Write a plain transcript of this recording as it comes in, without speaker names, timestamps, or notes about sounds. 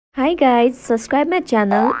Hi guys, subscribe my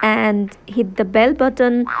channel and hit the bell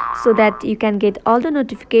button so that you can get all the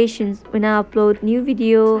notifications when I upload new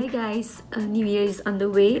video. Hi guys, New Year is on the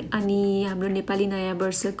way अनि हाम्रो नेपाली नयाँ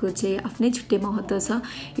वर्षको चाहिँ आफ्नै छुट्टै महत्त्व छ।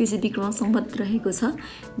 यो चाहिँ विक्रम संवत रहेको छ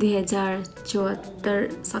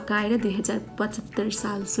 2074 सकाएर 2075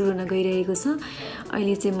 साल सुरु हुन गइरहेको छ।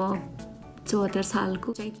 अहिले चाहिँ म 74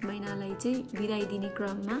 सालको चैत महिनालाई चाहिँ बिदाई दिने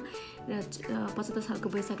क्रममा र 75 सालको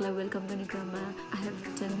वैशाखलाई वेलकम गर्ने क्रममा I have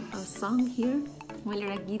written a song here. मैले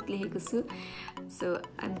एउटा गीत लेखेको छु, so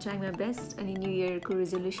I am trying my best. अनि न्यू इयरको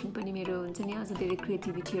रिजोल्युसन पनि मेरो हुन्छ नि, अझ धेरै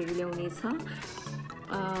क्रिएटिभिटीहरू ल्याउने छ।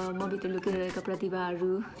 म भित्र लुकिरहेका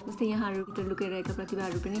प्रतिभाहरू जस्तै यहाँहरूभित्र लुकिरहेका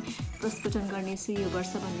प्रतिभाहरू पनि प्रस्फुटन गर्नेछु यो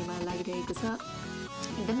वर्ष भन्ने मलाई लागिरहेको छ।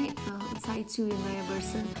 एकदमै उत्साहित छु यो नयाँ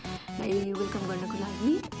वर्षलाई वेलकम गर्नको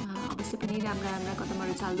लागि। अवश्य पनि राम्रा राम्रा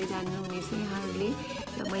कदमहरू चाल्दै जानुहुनेछ यहाँहरूले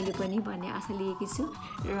र मैले पनि भन्ने आशा लिएकी छु।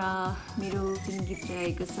 र मेरो जुन गीत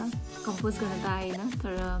रहेको छ कम्पोज गर्न त आएन,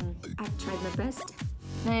 तर आई ट्राइड माई बेस्ट।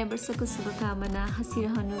 नयाँ वर्षको शुभकामना,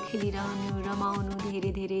 हाँसिरहनु, खेलिरहनु, रमाउनु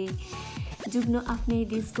धेरै धेरै, जुग्नु आफ्नै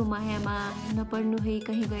देशको मायामा, नपर्नु है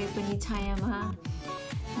कहीँ गए पनि छायामा।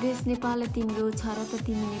 देश नेपाल तिम्रो छ र त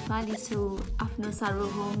तिमी नेपाली छौ, आफ्नो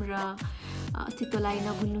सार्वभौम र अस्तित्वलाई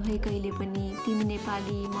नभुल्नु है कहिले पनि। तिमी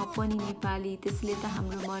नेपाली, म पनि नेपाली, त्यसले त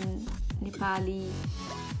हाम्रो मन नेपाली।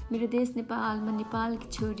 मेरो देश नेपाल, म नेपालकी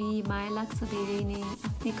छोरी, माया लाग्छ धेरै नै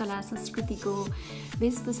आफ्नै कला संस्कृतिको।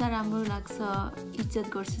 वेशभूषा राम्रो लाग्छ, इज्जत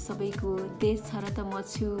गर्छु सबैको। देश छ र त म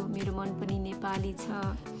छु, मेरो मन पनि नेपाली छ।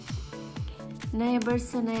 नयाँ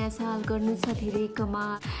वर्ष नयाँ साल गर्नु छ धेरै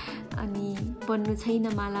कमाल, अनि बन्नु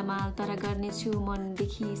छैन मालामाल, तर गर्नेछु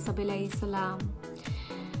मनदेखि सबैलाई सलाम।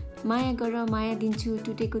 माया गर माया दिन्छु,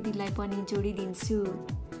 टुटेको दिललाई पनि जोडिदिन्छु।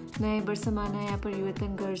 नयाँ वर्षमा नयाँ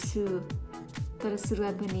परिवर्तन गर्छु, तर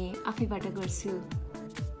सुरुवात भने आफैबाट गर्छु।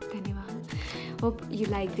 धन्यवाद। Hope you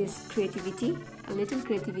like this creativity, a little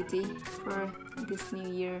creativity for this new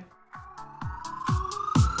year.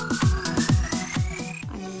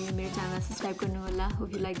 Subscribe करनु होला।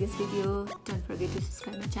 Hope you like this video. Don't forget to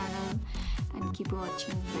subscribe my channel and keep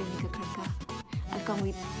watching Veronica Kharka. I'll come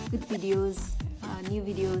with good videos, new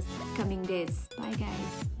videos coming days. Bye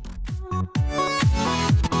guys.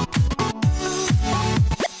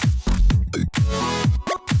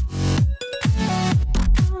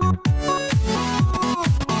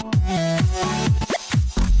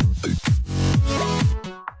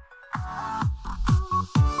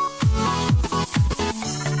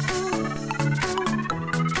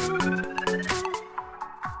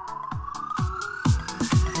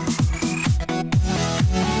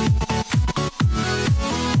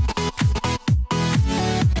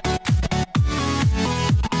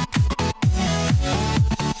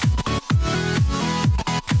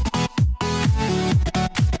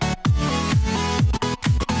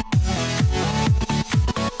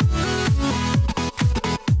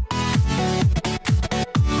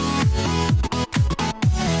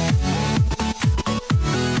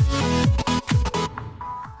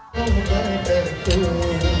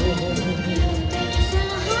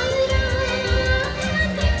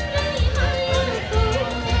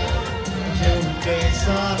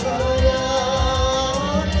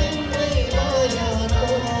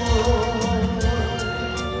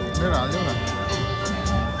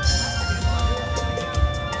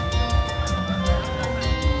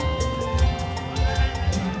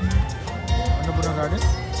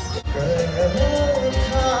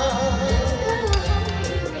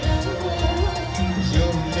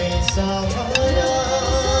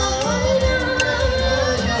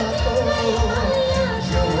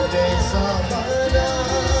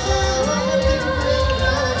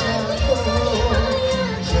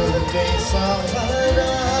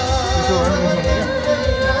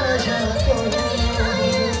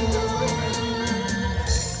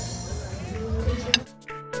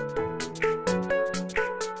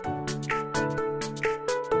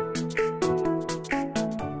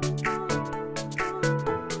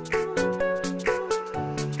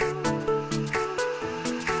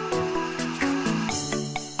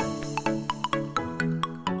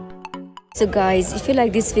 So guys, if you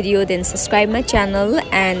like this video, then subscribe my channel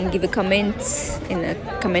and give a comment in a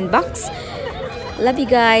comment box. Love you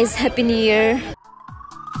guys. Happy New Year.